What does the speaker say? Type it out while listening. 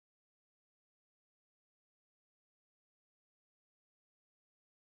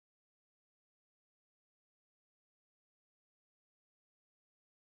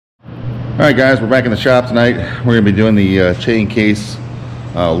Alright guys, we're back in the shop tonight. We're going to be doing the chain case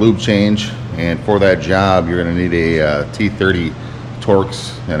lube change, and for that job you're going to need a T30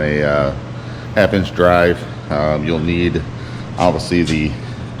 Torx and a half-inch drive. You'll need obviously the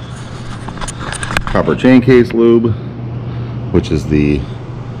copper chain case lube, which is the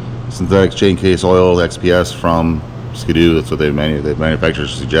synthetic chain case oil XPS from Ski-doo. That's what the manufacturer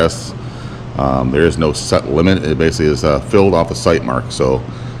suggests. There is no set limit. It basically is filled off the site mark. So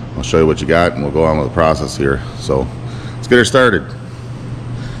I'll show you what you got and we'll go on with the process here. So let's get her started.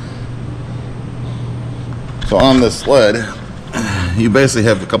 So on this sled, you basically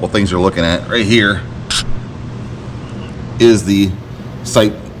have a couple things you're looking at. Right here is the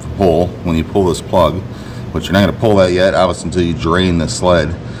sight hole when you pull this plug, but you're not going to pull that yet, obviously, until you drain the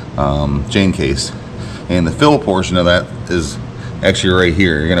sled chain case. And the fill portion of that is actually right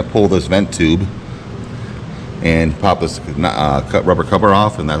here. You're going to pull this vent tube and pop this rubber cover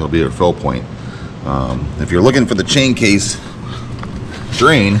off, and that'll be your fill point. If you're looking for the chain case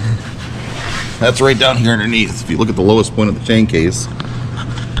drain, that's right down here underneath. If you look at the lowest point of the chain case,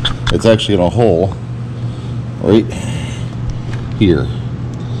 it's actually in a hole right here.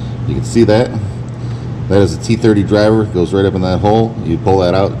 You can see that. That is a T30 driver. It goes right up in that hole. You pull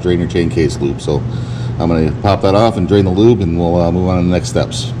that out, drain your chain case lube. So I'm going to pop that off and drain the lube, and we'll move on to the next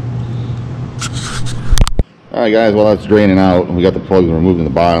steps. Alright guys, while that's draining out, we got the plug removed in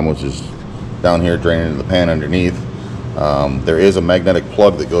the bottom, which is down here draining into the pan underneath. There is a magnetic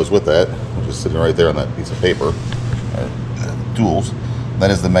plug that goes with that, which is sitting right there on that piece of paper. Tools.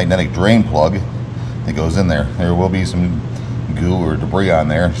 That is the magnetic drain plug that goes in there. There will be some goo or debris on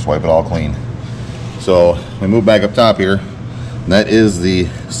there. Just wipe it all clean. So we move back up top here. And that is the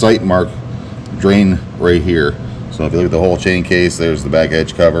site mark drain right here. So if you look at the whole chain case, there's the back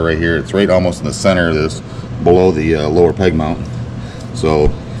edge cover right here. It's right almost in the center of this, below the lower peg mount. So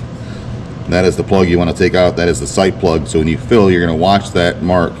that is the plug you want to take out. That is the site plug. So when you fill, you're going to watch that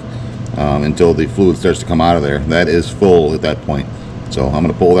mark until the fluid starts to come out of there. That is full at that point. So I'm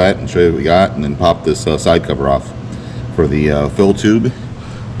going to pull that and show you what we got, and then pop this side cover off for the fill tube,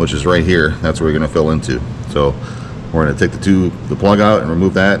 which is right here. That's where we're going to fill into. So we're going to take the plug out and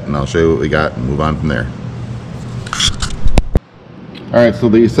remove that, and I'll show you what we got and move on from there. Alright, so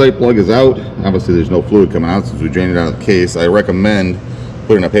the site plug is out. Obviously there's no fluid coming out since we drained it out of the case. I recommend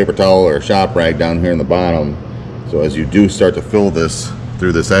putting a paper towel or a shop rag down here in the bottom, so as you do start to fill this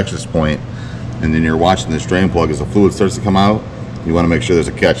through this access point, and then you're watching this drain plug as the fluid starts to come out, you want to make sure there's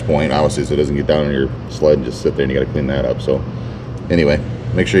a catch point, obviously, so it doesn't get down on your sled and just sit there, and you got to clean that up. So anyway,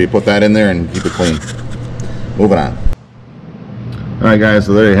 make sure you put that in there and keep it clean. Moving on. Alright guys,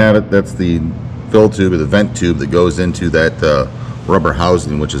 so there you have it. That's the fill tube, or the vent tube that goes into that rubber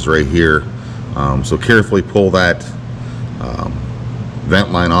housing, which is right here. So carefully pull that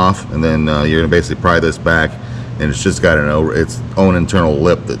vent line off, and then you're going to basically pry this back, and it's just got its own internal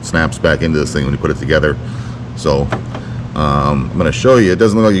lip that snaps back into this thing when you put it together. So I'm going to show you. It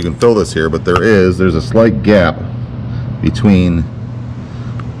doesn't look like you can fill this here, but there's a slight gap between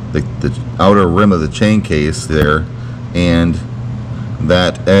the outer rim of the chain case there and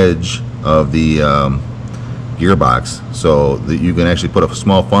that edge of the gearbox, so that you can actually put a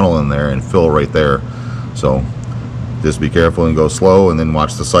small funnel in there and fill right there. So just be careful and go slow, and then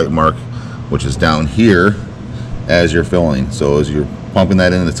watch the site mark, which is down here as you're filling. So as you're pumping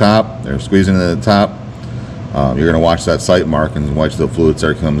that into the top or squeezing it into the top, you're going to watch that site mark and watch the fluid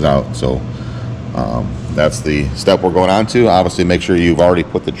start comes out. So that's the step we're going on to. Obviously make sure you've already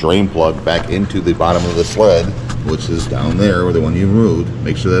put the drain plug back into the bottom of the sled, which is down there where the one you removed.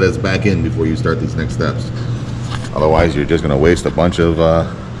 Make sure that it's back in before you start these next steps. Otherwise you're just going to waste a bunch of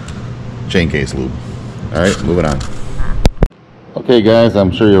chain case lube. Alright, moving on. Okay guys,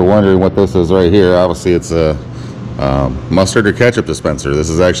 I'm sure you're wondering what this is right here. Obviously it's a mustard or ketchup dispenser. This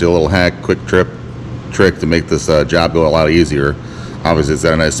is actually a little hack, quick trick to make this job go a lot easier. Obviously it's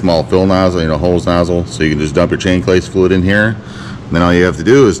got a nice small fill nozzle, hose nozzle, so you can just dump your chain case fluid in here. And then all you have to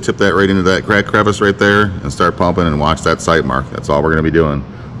do is tip that right into that crack crevice right there and start pumping and watch that site mark. That's all we're going to be doing.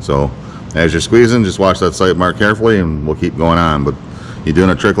 So as you're squeezing, just watch that site mark carefully, and we'll keep going on. But you're doing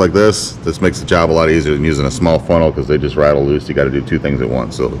a trick like this makes the job a lot easier than using a small funnel, because they just rattle loose. You got to do two things at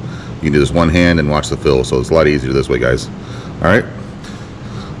once. So you can do this one hand and watch the fill. So it's a lot easier this way, guys. All right,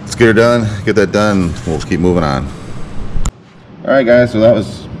 let's get her done. Get that done. We'll keep moving on. All right, guys. So that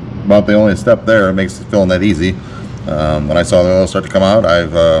was about the only step there. It makes filling that easy. When I saw the oil start to come out,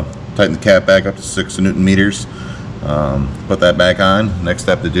 I've tightened the cap back up to 6 Newton meters. Put that back on. Next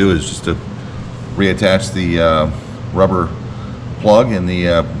step to do is just to reattach the rubber plug and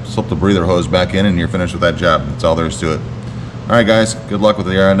the slip the breather hose back in, and you're finished with that job. That's all there is to it. All right, guys, good luck with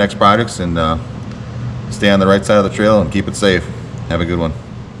your next projects, and stay on the right side of the trail and keep it safe. Have a good one.